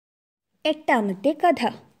എട്ടാമത്തെ കഥ.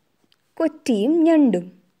 കൊറ്റിയും ഞണ്ടും.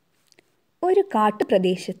 ഒരു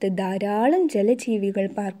കാട്ടുപ്രദേശത്ത് ധാരാളം ജലജീവികൾ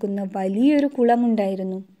പാർക്കുന്ന വലിയൊരു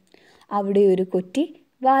കുളമുണ്ടായിരുന്നു. അവിടെ ഒരു കൊറ്റി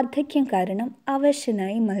വാർദ്ധക്യം കാരണം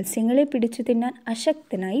അവശനായി മത്സ്യങ്ങളെ പിടിച്ചു തിന്നാൻ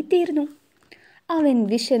അശക്തനായി തീർന്നു. അവൻ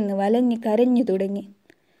വിശന്ന് വലഞ്ഞ് കരഞ്ഞു തുടങ്ങി.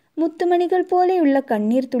 മുത്തുമണികൾ പോലെയുള്ള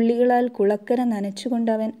കണ്ണീർ തുള്ളികളാൽ കുളക്കര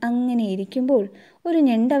നനച്ചുകൊണ്ട് അവൻ അങ്ങനെ ഇരിക്കുമ്പോൾ ഒരു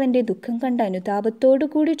ഞണ്ടവൻ്റെ ദുഃഖം കണ്ട അനുതാപത്തോടു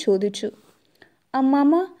കൂടി ചോദിച്ചു,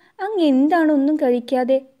 "അമ്മാമ്മ, അങ്ങ് എന്താണ് ഒന്നും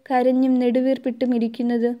കഴിക്കാതെ കരഞ്ഞും നെടുവീർപ്പിട്ടും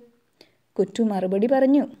ഇരിക്കുന്നത്?" കൊച്ചു മറുപടി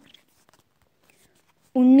പറഞ്ഞു,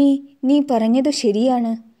 "ഉണ്ണി, നീ പറഞ്ഞതു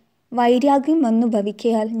ശരിയാണ്. വൈരാഗ്യം വന്നു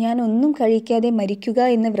ഭവിക്കയാൽ ഞാൻ ഒന്നും കഴിക്കാതെ മരിക്കുക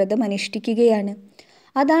എന്ന വ്രതം അനുഷ്ഠിക്കുകയാണ്.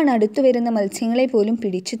 അതാണ് അടുത്തു വരുന്ന മത്സ്യങ്ങളെ പോലും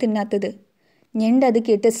പിടിച്ചു തിന്നാത്തത്." ഞണ്ടത്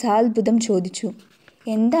കേട്ട് സാത്ഭുതം ചോദിച്ചു,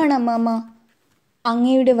 "എന്താണ് അമ്മാമ്മ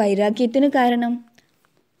അങ്ങയുടെ വൈരാഗ്യത്തിന് കാരണം?"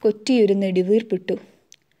 കൊറ്റിയൊരു നെടുവീർപ്പിട്ടു.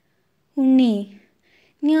 "ഉണ്ണി,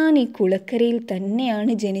 ഞാൻ ഈ കുളക്കരയിൽ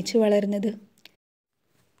തന്നെയാണ് ജനിച്ചു വളർന്നത്.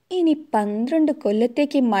 ഇനി 12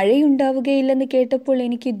 കൊല്ലത്തേക്ക് മഴയുണ്ടാവുകയില്ലെന്ന് കേട്ടപ്പോൾ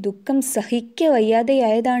എനിക്ക് ദുഃഖം സഹിക്ക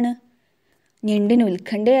വയ്യാതെയായതാണ്." ഞണ്ടിന്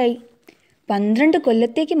ഉത്കണ്ഠയായി. "12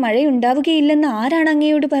 കൊല്ലത്തേക്ക് മഴയുണ്ടാവുകയില്ലെന്ന് ആരാണ്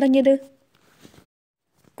അങ്ങയോട് പറഞ്ഞത്?"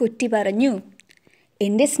 കൊറ്റി പറഞ്ഞു,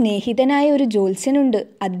 "എൻ്റെ സ്നേഹിതനായ ഒരു ജ്യോത്സ്യനുണ്ട്,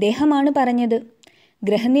 അദ്ദേഹമാണ് പറഞ്ഞത്.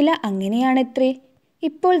 ഗ്രഹനില അങ്ങനെയാണത്രേ.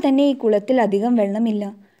 ഇപ്പോൾ തന്നെ ഈ കുളത്തിൽ അധികം വെള്ളമില്ല.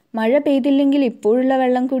 മഴ പെയ്തില്ലെങ്കിൽ ഇപ്പോഴുള്ള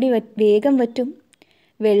വെള്ളം കൂടി വേഗം വറ്റും.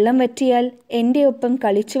 വെള്ളം വറ്റിയാൽ എൻ്റെ ഒപ്പം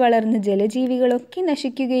കളിച്ചു വളർന്ന ജലജീവികളൊക്കെ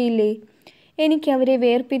നശിക്കുകയില്ലേ? എനിക്ക് അവരെ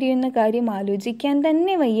വേർപിരിയുന്ന കാര്യം ആലോചിക്കാൻ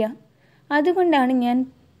തന്നെ വയ്യ. അതുകൊണ്ടാണ് ഞാൻ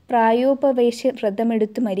പ്രായോപവേശ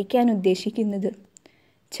വ്രതമെടുത്ത് മരിക്കാൻ ഉദ്ദേശിക്കുന്നത്.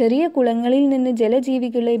 ചെറിയ കുളങ്ങളിൽ നിന്ന്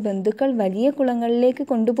ജലജീവികളെ ബന്ധുക്കൾ വലിയ കുളങ്ങളിലേക്ക്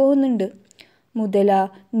കൊണ്ടുപോകുന്നുണ്ട്. മുതല,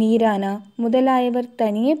 നീരാന മുതലായവർ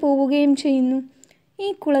തനിയെ പോവുകയും ചെയ്യുന്നു. ഈ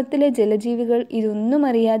കുളത്തിലെ ജലജീവികൾ ഇതൊന്നും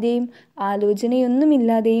അറിയാതെയും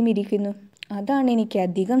ആലോചനയൊന്നുമില്ലാതെയും ഇരിക്കുന്നു. അതാണ് എനിക്ക്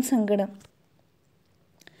അധികം സങ്കടം."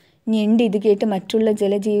 ഞണ്ട് ഇത് കേട്ട് മറ്റുള്ള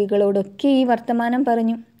ജലജീവികളോടൊക്കെ ഈ വർത്തമാനം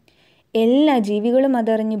പറഞ്ഞു. എല്ലാ ജീവികളും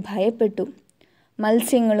അതറിഞ്ഞ് ഭയപ്പെട്ടു.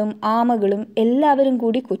 മത്സ്യങ്ങളും ആമകളും എല്ലാവരും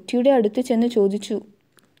കൂടി കൊറ്റിയുടെ അടുത്ത് ചെന്ന് ചോദിച്ചു,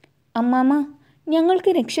 "അമ്മാമ്മ,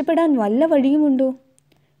 ഞങ്ങൾക്ക് രക്ഷപ്പെടാൻ വല്ല വഴിയുമുണ്ടോ?"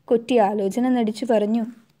 കൊറ്റി ആലോചന നടിച്ചു പറഞ്ഞു,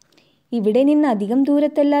 "ഇവിടെ നിന്ന് അധികം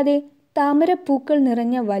ദൂരത്തല്ലാതെ താമരപ്പൂക്കൾ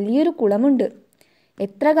നിറഞ്ഞ വലിയൊരു കുളമുണ്ട്.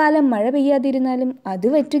 എത്ര കാലം മഴ പെയ്യാതിരുന്നാലും അത്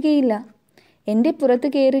വറ്റുകയില്ല. എൻ്റെ പുറത്ത്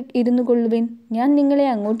കയറി ഇരുന്നു കൊള്ളുവിൻ, ഞാൻ നിങ്ങളെ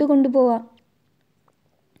അങ്ങോട്ട് കൊണ്ടുപോവാം."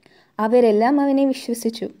 അവരെല്ലാം അവനെ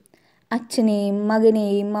വിശ്വസിച്ചു. അച്ഛനെയും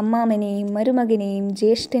മകനെയും അമ്മാമനെയും മരുമകനെയും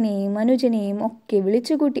ജ്യേഷ്ഠനെയും അനുജനെയും ഒക്കെ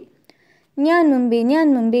വിളിച്ചുകൂട്ടി. "ഞാൻ മുമ്പേ"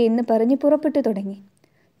 എന്ന് പറഞ്ഞ് പുറപ്പെട്ടു തുടങ്ങി.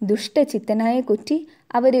 ദുഷ്ടചിത്തനായ കൊറ്റി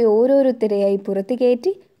അവരെ ഓരോരുത്തരെയായി പുറത്തു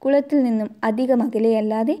കയറ്റി കുളത്തിൽ നിന്നും അധികം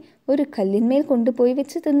അകലെയല്ലാതെ ഒരു കല്ലിന്മേൽ കൊണ്ടുപോയി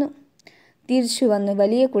വെച്ച് തിന്നു. തിരിച്ചു വന്ന്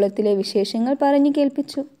വലിയ കുളത്തിലെ വിശേഷങ്ങൾ പറഞ്ഞു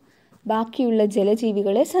കേൾപ്പിച്ചു. ബാക്കിയുള്ള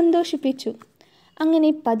ജലജീവികളെ സന്തോഷിപ്പിച്ചു. അങ്ങനെ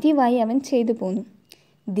പതിവായി അവൻ ചെയ്തു പോന്നു.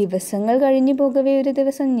 ദിവസങ്ങൾ കഴിഞ്ഞു പോകവേ ഒരു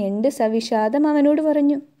ദിവസം ഞണ്ട് സവിഷാദം അവനോട്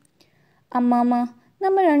പറഞ്ഞു, "അമ്മാമ്മ,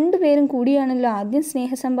 നമ്മൾ 2 പേരും കൂടിയാണല്ലോ ആദ്യം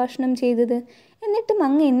സ്നേഹസംഭാഷണം ചെയ്തത്. എന്നിട്ടും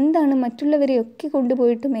അങ്ങ് എന്താണ് മറ്റുള്ളവരെയൊക്കെ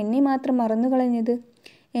കൊണ്ടുപോയിട്ടും എന്നെ മാത്രം മറന്നുകളഞ്ഞത്?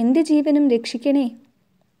 എൻ്റെ ജീവനും രക്ഷിക്കണേ."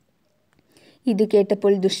 ഇത്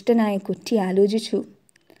കേട്ടപ്പോൾ ദുഷ്ടനായ കൊറ്റി ആലോചിച്ചു,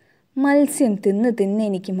 "മത്സ്യം തിന്ന്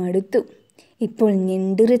എനിക്ക് മടുത്തു. ഇപ്പോൾ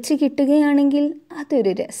ഞണ്ടിറച്ചി കിട്ടുകയാണെങ്കിൽ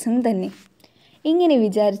അതൊരു രസം തന്നെ." ഇങ്ങനെ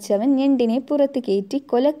വിചാരിച്ചവൻ ഞണ്ടിനെ പുറത്ത് കയറ്റി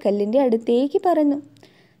കൊലക്കല്ലിൻ്റെ അടുത്തേക്ക് പറന്നു.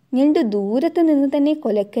 ഞണ്ട് ദൂരത്ത് നിന്ന് തന്നെ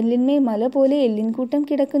കൊലക്കല്ലിന്മേൽ മല പോലെ എല്ലിൻകൂട്ടം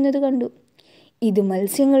കിടക്കുന്നത് കണ്ടു. ഇത്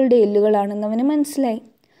മത്സ്യങ്ങളുടെ എല്ലുകളാണെന്ന് അവന് മനസ്സിലായി.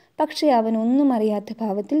 പക്ഷേ അവൻ ഒന്നും അറിയാത്ത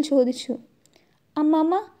ഭാവത്തിൽ ചോദിച്ചു,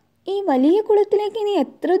 "അമ്മാമ്മ, ഈ വലിയ കുളത്തിലേക്ക് ഇനി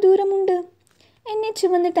എത്ര ദൂരമുണ്ട്? എന്നെ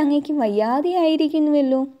ചുമന്നിട്ട് അങ്ങേക്ക്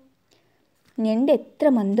വയ്യാതെയായിരിക്കുന്നുവല്ലോ." ഞണ്ട് എത്ര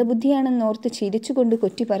മന്ദബുദ്ധിയാണെന്നോർത്ത് ചിരിച്ചുകൊണ്ട്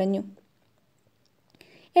കൊറ്റി പറഞ്ഞു,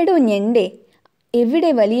 "എടോ ഞണ്ടേ, എവിടെ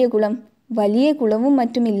വലിയ കുളം? വലിയ കുളവും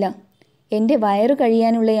മറ്റുമില്ല. എൻ്റെ വയറു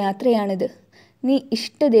കഴിയാനുള്ള യാത്രയാണിത്. നീ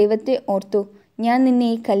ഇഷ്ടദൈവത്തെ ഓർത്തോ, ഞാൻ നിന്നെ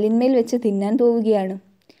ഈ കല്ലിന്മേൽ വെച്ച് തിന്നാൻ പോവുകയാണ്."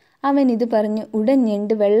 അവൻ ഇത് പറഞ്ഞു ഉടൻ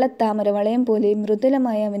ഞണ്ട് വെള്ളത്താമര വളയം പോലെ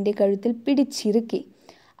മൃദുലമായ അവൻ്റെ കഴുത്തിൽ പിടിച്ചിറുക്കി.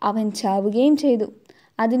 അവൻ ചാവുകയും ചെയ്തു.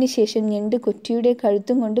 അതിനുശേഷം ഞണ്ട് കൊറ്റിയുടെ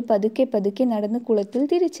കഴുത്തും കൊണ്ട് പതുക്കെ പതുക്കെ നടന്ന് കുളത്തിൽ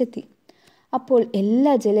തിരിച്ചെത്തി. അപ്പോൾ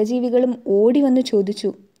എല്ലാ ജലജീവികളും ഓടി വന്ന് ചോദിച്ചു,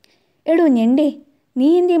 "എടോ ഞണ്ടേ, നീ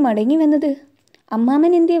എന്തേ മടങ്ങി വന്നത്?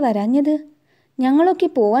 അമ്മാമൻ എന്തേ വരാഞ്ഞത്? ഞങ്ങളൊക്കെ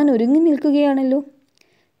പോവാൻ ഒരുങ്ങി നിൽക്കുകയാണല്ലോ."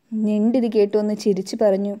 ഞണ്ടിത് കേട്ടൊന്ന് ചിരിച്ചു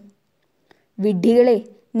പറഞ്ഞു, "വിഡ്ഢികളെ,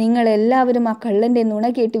 നിങ്ങളെല്ലാവരും ആ കള്ളൻ്റെ നുണ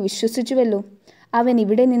കേട്ട് വിശ്വസിച്ചുവല്ലോ. അവൻ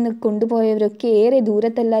ഇവിടെ നിന്ന് കൊണ്ടുപോയവരൊക്കെ ഏറെ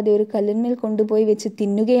ദൂരത്തല്ലാതെ ഒരു കല്ലിന്മേൽ കൊണ്ടുപോയി വെച്ച്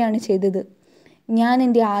തിന്നുകയാണ് ചെയ്തത്. ഞാൻ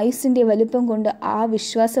എൻ്റെ ആയുസ്സിൻ്റെ വലുപ്പം കൊണ്ട് ആ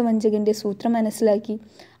വിശ്വാസവഞ്ചകൻ്റെ സൂത്രം മനസ്സിലാക്കി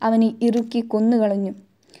അവനെ ഇറുക്കി കൊന്നുകളഞ്ഞു.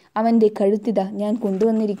 അവൻ്റെ കഴുത്തിത ഞാൻ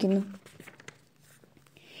കൊണ്ടുവന്നിരിക്കുന്നു."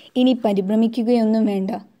 ഇനി പരിഭ്രമിക്കുകയൊന്നും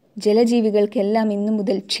വേണ്ട. ജലജീവികൾക്കെല്ലാം ഇന്നു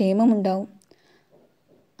മുതൽ ക്ഷേമമുണ്ടാവും.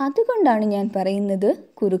 അതുകൊണ്ടാണ് ഞാൻ പറയുന്നത്,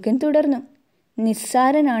 കുറുക്കൻ തുടർന്നു,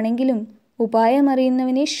 നിസ്സാരനാണെങ്കിലും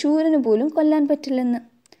ഉപായമറിയുന്നവനെ ശൂരനു പോലും കൊല്ലാൻ പറ്റില്ലെന്ന്.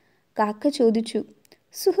 കാക്ക ചോദിച്ചു,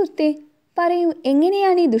 സുഹൃത്തെ, പറയൂ,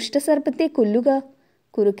 എങ്ങനെയാണ് ഈ ദുഷ്ടസർപ്പത്തെ കൊല്ലുക?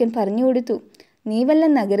 കുറുക്കൻ പറഞ്ഞു കൊടുത്തു, നീ വല്ല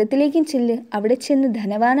നഗരത്തിലേക്കും ചെല്ല്. അവിടെ ചെന്ന്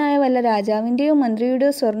ധനവാനായ വല്ല രാജാവിൻ്റെയോ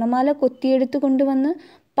മന്ത്രിയുടെയോ സ്വർണ്ണമാല കൊത്തിയെടുത്തു കൊണ്ടുവന്ന്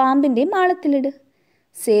പാമ്പിൻ്റെ മാളത്തിലിട്.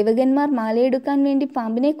 സേവകന്മാർ മാലയെടുക്കാൻ വേണ്ടി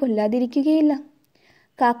പാമ്പിനെ കൊല്ലാതിരിക്കുകയില്ല.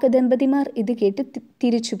 കാക്കദമ്പതിമാർ ഇത് കേട്ട്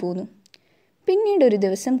തിരിച്ചു പോന്നു. പിന്നീട് ഒരു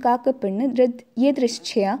ദിവസം കാക്കപ്പെണ്ണ്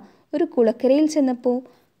യദൃച്ഛയാ ഒരു കുളക്കരയിൽ ചെന്നപ്പോൾ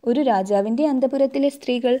ഒരു രാജാവിൻ്റെ അന്തപുരത്തിലെ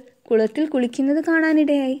സ്ത്രീകൾ കുളത്തിൽ കുളിക്കുന്നത്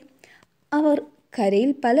കാണാനിടയായി. അവർ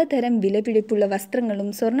കരയിൽ പലതരം വിലപിടിപ്പുള്ള വസ്ത്രങ്ങളും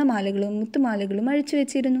സ്വർണ്ണമാലകളും മുത്തുമാലകളും അഴിച്ചു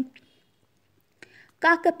വെച്ചിരുന്നു.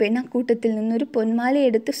 കാക്കപ്പെണ്ണ് അക്കൂട്ടത്തിൽ നിന്നൊരു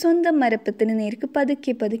പൊന്മാലയെടുത്ത് സ്വന്തം മരപ്പത്തിന് നേർക്ക്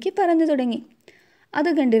പതുക്കെ പതുക്കെ പറന്നു തുടങ്ങി. അത്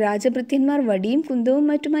കണ്ട് രാജഭൃത്യന്മാർ വടിയും കുന്തവും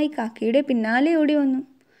മറ്റുമായി കാക്കയുടെ പിന്നാലെ ഓടി വന്നു.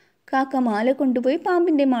 കാക്ക മാല കൊണ്ടുപോയി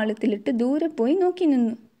പാമ്പിൻ്റെ മാളത്തിലിട്ട് ദൂരെ പോയി നോക്കി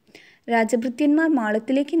നിന്നു. രാജഭൃത്യന്മാർ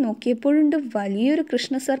മാളത്തിലേക്ക് നോക്കിയപ്പോഴുണ്ട് വലിയൊരു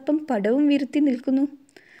കൃഷ്ണസർപ്പം പടവും വിരുത്തി നിൽക്കുന്നു.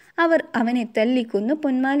 അവർ അവനെ തല്ലിക്കൊന്ന്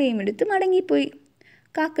പൊന്മാലയും എടുത്ത് മടങ്ങിപ്പോയി.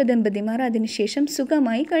 കാക്കദമ്പതിമാർ അതിനുശേഷം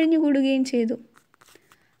സുഖമായി കഴിഞ്ഞുകൂടുകയും ചെയ്തു.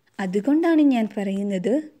 അതുകൊണ്ടാണ് ഞാൻ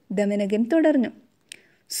പറയുന്നത്, ദമനകൻ തുടർന്നു,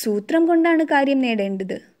 സൂത്രം കൊണ്ടാണ് കാര്യം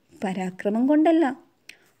നേടേണ്ടത്, പരാക്രമം കൊണ്ടല്ല.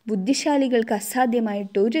 ബുദ്ധിശാലികൾക്ക്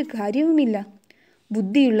അസാധ്യമായിട്ട് ഒരു കാര്യവുമില്ല.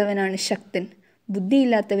 ബുദ്ധിയുള്ളവനാണ് ശക്തൻ,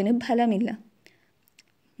 ബുദ്ധിയില്ലാത്തവന് ഫലമില്ല.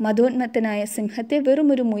 മതോന്മത്തനായ സിംഹത്തെ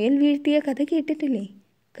വെറുമൊരു മുയൽ വീഴ്ത്തിയ കഥ കേട്ടിട്ടില്ലേ?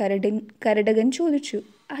 കരടകൻ ചോദിച്ചു.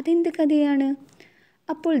 അതെന്ത് കഥയാണ്?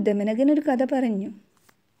 അപ്പോൾ ദമനകൻ ഒരു കഥ പറഞ്ഞു.